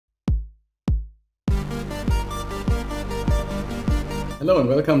Hello and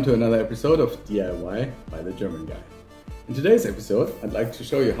welcome to another episode of DIY by the German Guy. In today's episode, I'd like to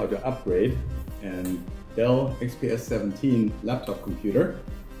show you how to upgrade a Dell XPS 17 laptop computer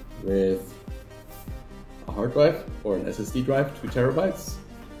with a hard drive or an SSD drive, 2 terabytes,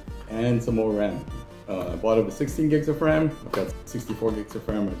 and some more RAM. I bought it with 16 gigs of RAM. I've got 64 gigs of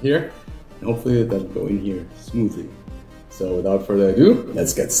RAM right here, and hopefully that'll go in here smoothly. So without further ado,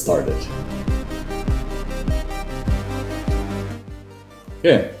 let's get started.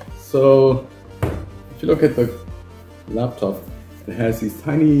 Okay, so if you look at the laptop, it has these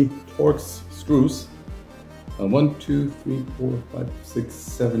tiny Torx screws. 1, 2, 3, 4, 5, 6,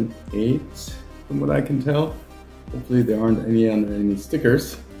 7, 8, from what I can tell. Hopefully there aren't any under any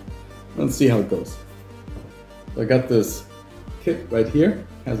stickers. Let's see how it goes. So I got this kit right here.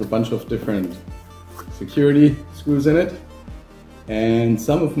 It has a bunch of different security screws in it. And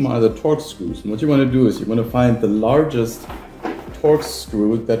some of them are the Torx screws. And what you want to do is you want to find the largest Torx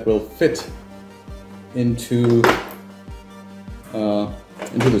screw that will fit into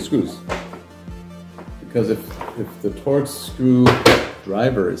the screws. Because if the Torx screw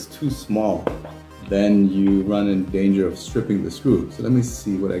driver is too small, then you run in danger of stripping the screw. So let me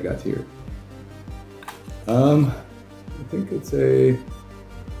see what I got here. I think it's a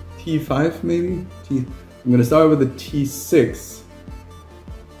T5 maybe? I'm going to start with a T6.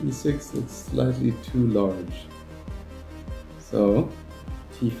 T6 looks slightly too large. So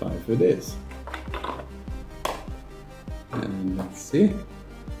T5 it is. And let's see.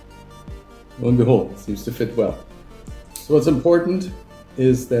 Lo and behold, it seems to fit well. So what's important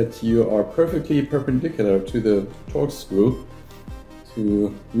is that you are perfectly perpendicular to the Torx screw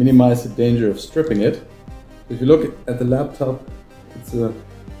to minimize the danger of stripping it. If you look at the laptop, it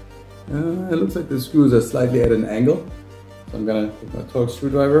looks like the screws are slightly at an angle. So I'm gonna take my Torx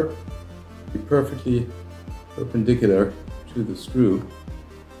screwdriver, be perfectly perpendicular to the screw.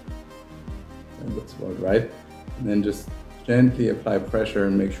 That looks about right. And then just gently apply pressure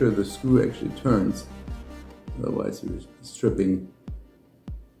and make sure the screw actually turns. Otherwise you're stripping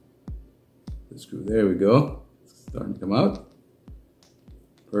the screw. There we go. It's starting to come out.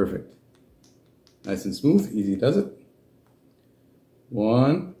 Perfect. Nice and smooth, easy does it.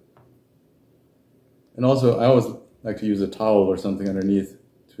 One. And also I always like to use a towel or something underneath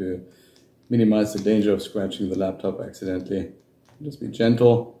to minimize the danger of scratching the laptop accidentally. Just be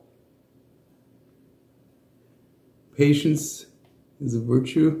gentle. Patience is a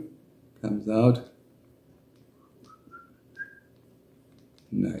virtue. Comes out.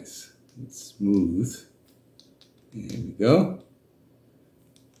 Nice and smooth. There we go.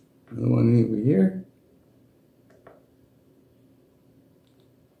 Another one over here.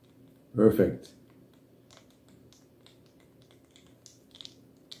 Perfect.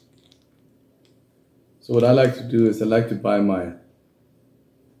 So what I like to do is I like to buy my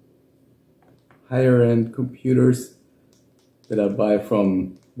higher end computers that I buy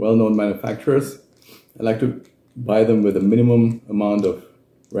from well-known manufacturers. I like to buy them with a minimum amount of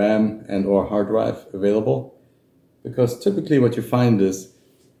RAM and or hard drive available, because typically what you find is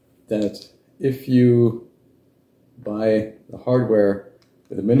that if you buy the hardware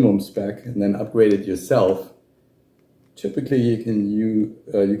with a minimum spec and then upgrade it yourself, typically you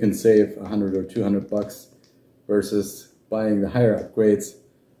can save 100 or 200 bucks versus buying the higher upgrades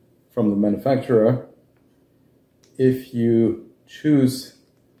from the manufacturer if you choose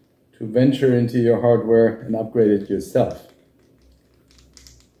to venture into your hardware and upgrade it yourself.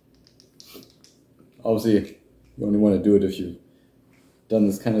 Obviously, you only want to do it if you've done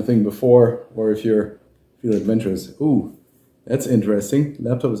this kind of thing before, or if you feel adventurous. Ooh, that's interesting. The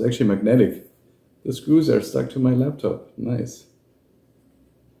laptop is actually magnetic. The screws are stuck to my laptop. Nice.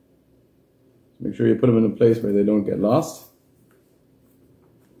 Make sure you put them in a place where they don't get lost.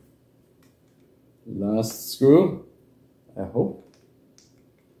 Last screw, I hope.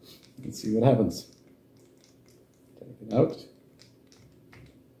 Let's see what happens. Take it out.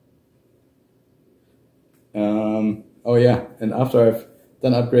 Oh yeah, and after I've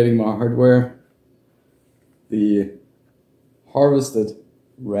done upgrading my hardware, the harvested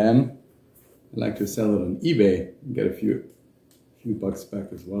RAM, I like to sell it on eBay and get a few bucks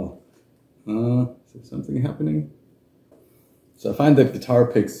back as well. Is there something happening? So I find that guitar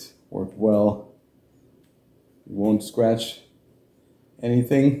picks work well. You won't scratch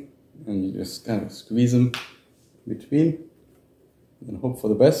anything, and you just kind of squeeze them in between and hope for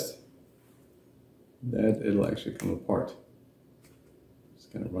the best that it'll actually come apart.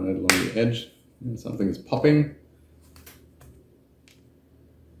 Just kind of run it along the edge, and something is popping.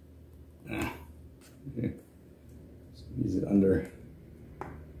 Okay. Squeeze it under.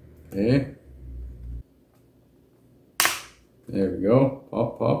 Okay. There we go.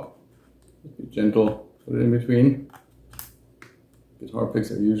 Pop, pop. Be gentle. Put it in between. Guitar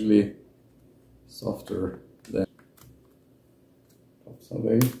picks are usually softer than pop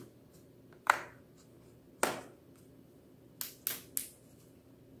something.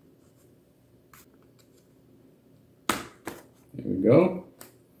 There we go.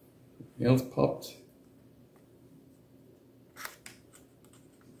 Nails popped.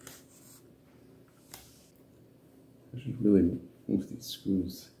 I should really move these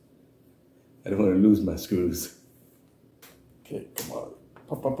screws. I don't want to lose my screws. Okay, come on.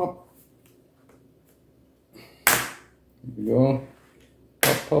 Pop, pop, pop. Here we go.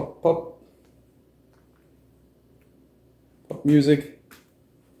 Pop, pop, pop. Pop music.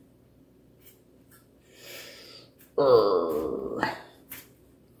 Oh,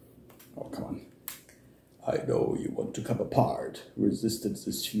 come on. I know you want to come apart. Resistance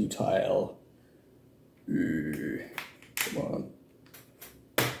is futile. Come on.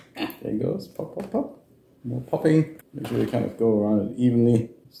 There it goes. Pop, pop, pop. More popping. Make sure you kind of go around it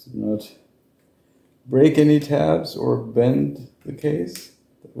evenly. So not break any tabs or bend the case.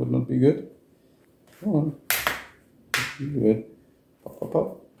 That would not be good. Come on. Good. Pop, pop,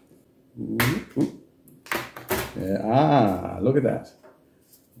 pop. Ooh, ooh. Yeah, look at that.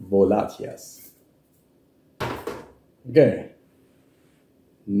 Volatias. Okay.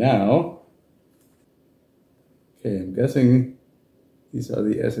 Now, okay, I'm guessing these are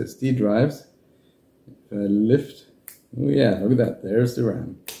the SSD drives. If I lift, oh yeah, look at that. There's the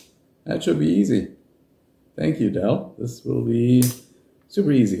RAM. That should be easy. Thank you, Dell. This will be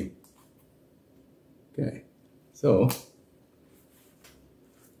super easy. Okay, so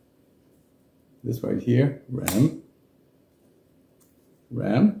this right here, RAM.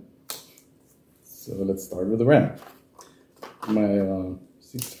 So let's start with the RAM. My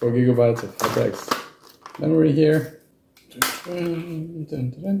 64 gigabytes of HyperX memory here.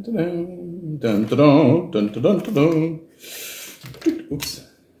 Oops.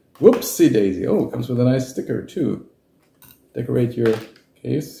 Whoopsie daisy. Oh, it comes with a nice sticker too. Decorate your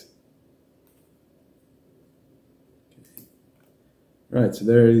case. Right, so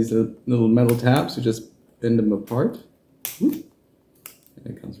there are these little metal tabs. You just bend them apart. And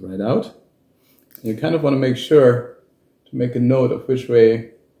it comes right out. And you kind of want to make sure to make a note of which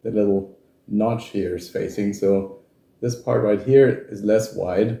way the little notch here is facing. So this part right here is less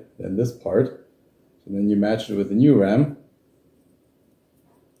wide than this part. So then you match it with the new RAM,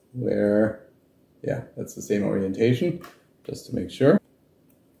 where, yeah, that's the same orientation, just to make sure.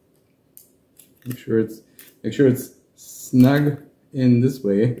 Make sure it's snug in this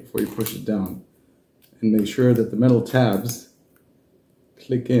way before you push it down. And make sure that the metal tabs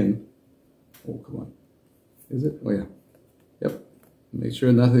click in. Oh, come on. Is it? Oh, yeah. Yep. Make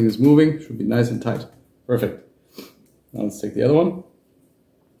sure nothing is moving. Should be nice and tight. Perfect. Now let's take the other one.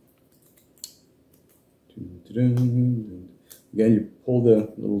 Again, you pull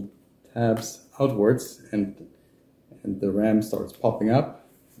the little tabs outwards and the RAM starts popping up,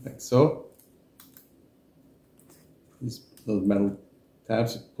 like so. These little metal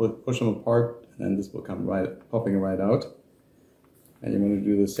tabs, push them apart, and then this will come popping right out. And you want to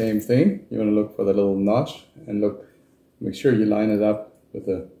do the same thing. You want to look for the little notch and make sure you line it up with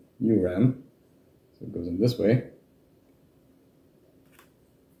the new RAM. So it goes in this way.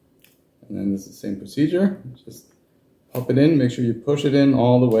 And then it's the same procedure. Just pop it in, make sure you push it in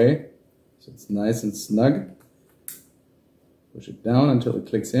all the way so it's nice and snug. Push it down until it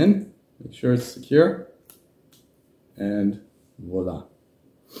clicks in. Make sure it's secure. And voila.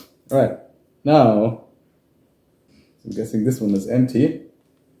 Alright, now, I'm guessing this one is empty.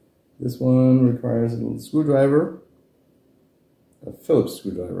 This one requires a little screwdriver, a Phillips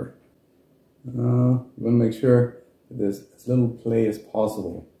screwdriver. You want to make sure that there's as little play as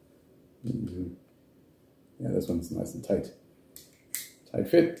possible. Yeah, this one's nice and tight. Tight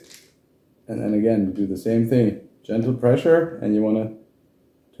fit. And then again, do the same thing. Gentle pressure, and you want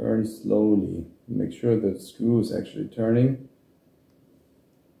to turn slowly. Make sure the screw is actually turning,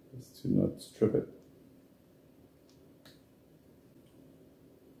 just to not strip it.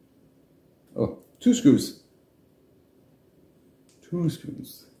 Oh, two screws. Two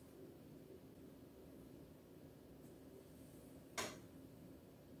screws.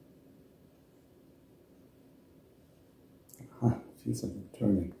 I feel something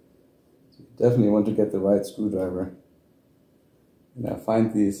turning. So you definitely want to get the right screwdriver. And I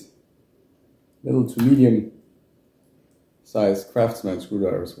find these little to medium size Craftsman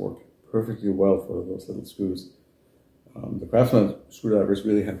screwdrivers work perfectly well for those little screws. The Craftsman screwdrivers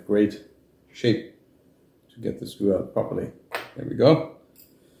really have great shape to get the screw out properly. There we go.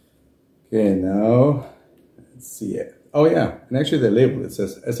 Okay, now let's see it. Oh yeah, and actually the label, it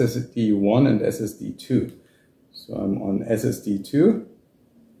says SSD 1 and SSD 2. So I'm on SSD 2,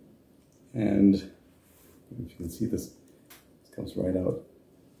 and if you can see this comes right out.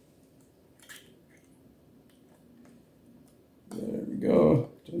 There we go,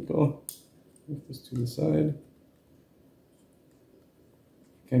 gentle. Move this to the side.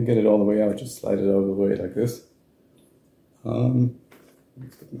 Can't get it all the way out, just slide it out of the way like this.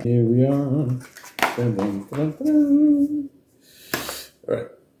 Here we are. Dun, dun, dun, dun. All right.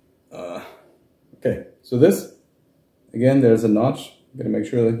 Okay, so this, again, there's a notch. You gotta make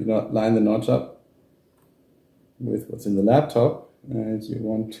sure that you not line the notch up with what's in the laptop, and you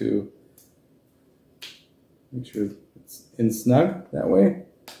want to make sure it's in snug that way.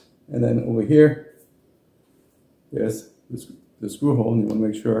 And then over here, there's the screw hole, and you want to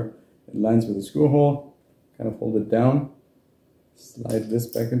make sure it lines with the screw hole. Kind of hold it down, slide this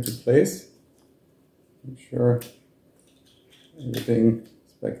back into place. Make sure everything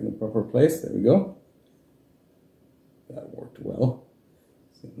is back in the proper place. There we go. That worked well.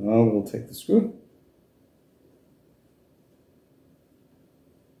 So now we'll take the screw.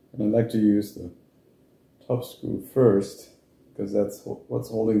 And I like to use the top screw first, because that's what's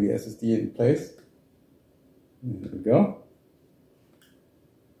holding the SSD in place. And there we go.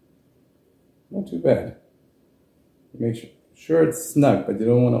 Not too bad. Make sure it's snug, but you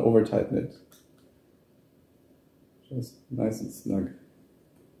don't want to over tighten it. Just nice and snug.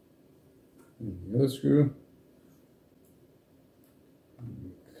 And the other screw.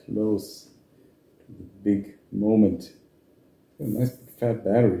 And close to the big moment. A nice big fat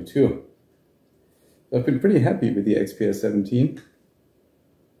battery too. So I've been pretty happy with the XPS 17.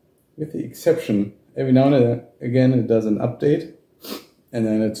 With the exception, every now and again it does an update, and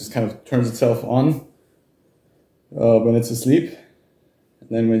then it just kind of turns itself on when it's asleep. And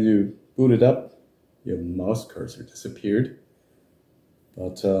then when you boot it up, your mouse cursor disappeared.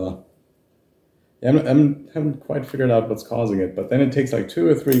 But yeah, I haven't quite figured out what's causing it. But then it takes like 2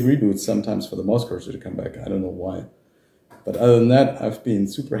 or 3 reboots sometimes for the mouse cursor to come back. I don't know why. But other than that, I've been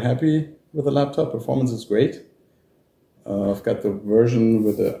super happy with the laptop. Performance is great. I've got the version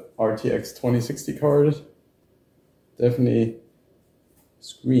with the RTX 2060 card. Definitely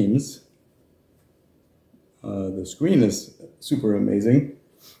screams. The screen is super amazing,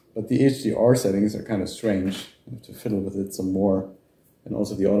 but the HDR settings are kind of strange. I have to fiddle with it some more. And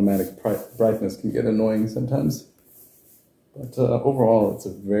also the automatic brightness can get annoying sometimes. But overall, it's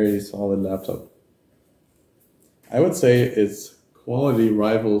a very solid laptop. I would say its quality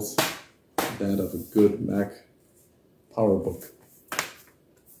rivals that of a good Mac PowerBook.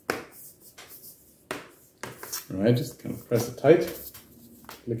 Alright, just kind of press it tight.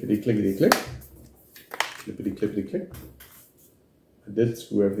 Clickety, clickety, click. Clippity, clippity, click. I did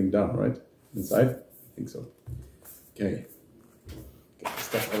screw everything down, right? Inside? I think so. Okay. Get the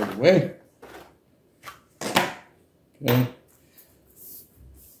stuff out of the way. Okay.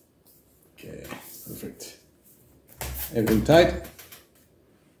 Okay, perfect. Everything tight.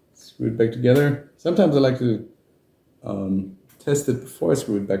 Screw it back together. Sometimes I like to test it before I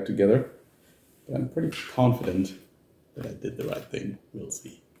screw it back together. But I'm pretty confident that I did the right thing. We'll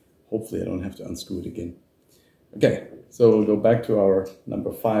see. Hopefully I don't have to unscrew it again. Okay, so we'll go back to our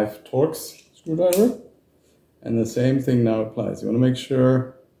number 5 Torx screwdriver. And the same thing now applies. You want to make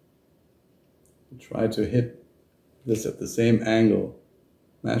sure you try to hit this at the same angle.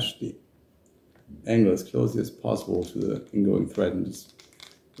 Match the angle as closely as possible to the ingoing thread, and just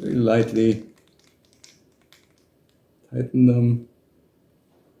very lightly tighten them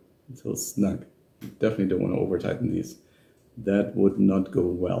until snug. You definitely don't want to over tighten these. That would not go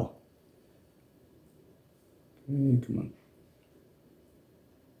well. Okay, come on.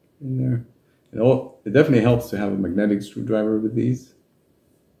 In there. It definitely helps to have a magnetic screwdriver with these.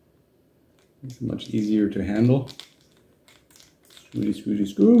 Makes it much easier to handle. Screwy, screwy,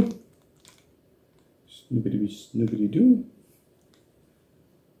 screw. Snippity, snippity, do.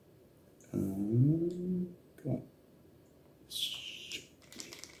 Come on.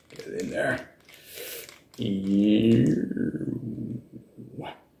 Get it in there.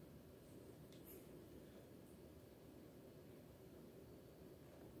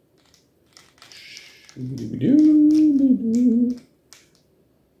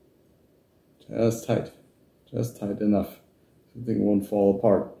 Just tight enough. Something won't fall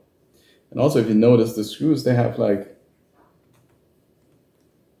apart. And also, if you notice, the screws, they have like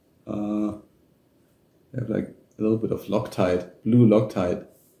a little bit of Loctite, blue Loctite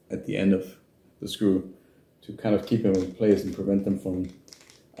at the end of the screw to kind of keep them in place and prevent them from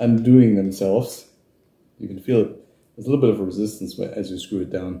undoing themselves. You can feel it. There's a little bit of resistance as you screw it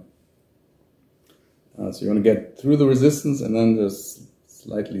down. So you want to get through the resistance and then just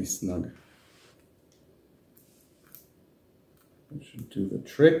slightly snug. That should do the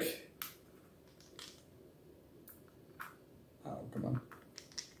trick. Oh, come on.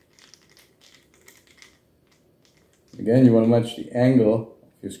 Again, you want to match the angle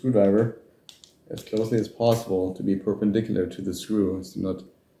of your screwdriver as closely as possible to be perpendicular to the screw, as to not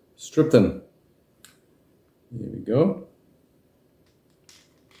strip them. Here we go.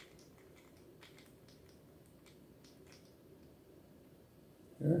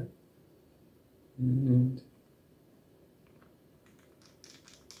 There. And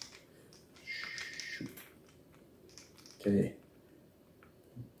okay.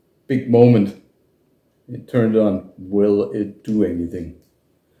 Big moment. It turned on. Will it do anything?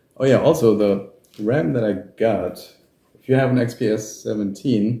 Oh yeah, also the RAM that I got, if you have an XPS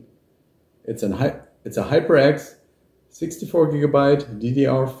 17, it's a HyperX 64GB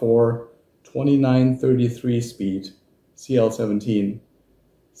DDR4 2933 speed CL17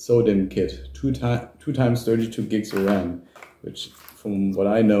 SODIMM kit, 2 times 32 gigs of RAM, which from what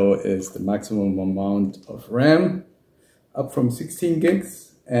I know is the maximum amount of RAM, up from 16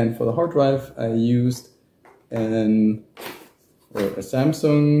 gigs. And for the hard drive I used a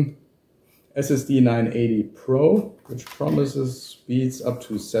Samsung SSD 980 Pro, which promises speeds up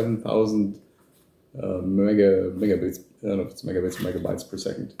to 7,000 megabits. I don't know if it's megabits or megabytes per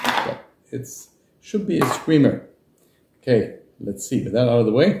second, but it should be a screamer. Okay, let's see. With that out of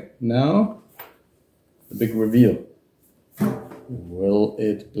the way, now the big reveal. Will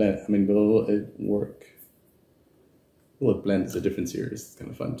it blend? I mean, will it work? Will it blend is a different series. It's kind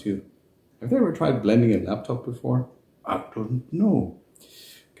of fun too. Have you ever tried blending a laptop before? I don't know.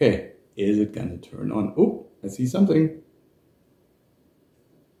 Okay, is it gonna turn on? Oh, I see something.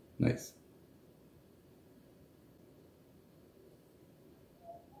 Nice.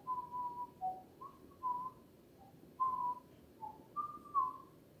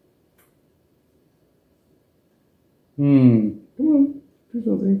 Come on, do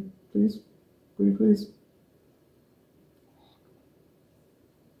something, please. Pretty please.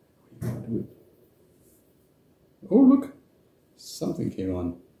 Do it. Oh, look, something came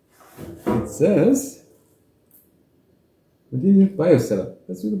on. It says, continue BIOS setup.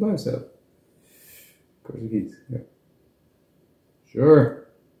 Let's do the BIOS setup. Of course, it needs. Yeah. Sure.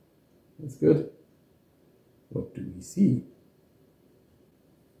 That's good. What do we see?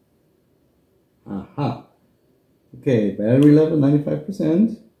 Aha. Okay, battery level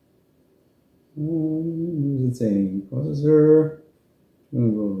 95%. What is it saying? Processor.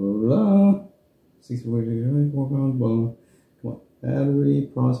 Blah, blah, blah. 64 GB, blah. Come on. Battery,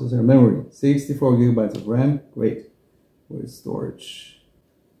 processor, memory. 64 gigabytes of RAM. Great. Where's storage?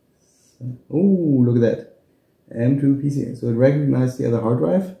 Oh, look at that. M2 PCI. So it recognized the other hard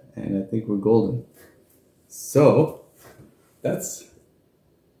drive, and I think we're golden. So that's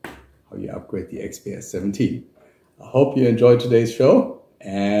how you upgrade the XPS 17. I hope you enjoyed today's show,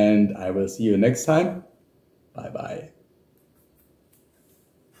 and I will see you next time. Bye bye.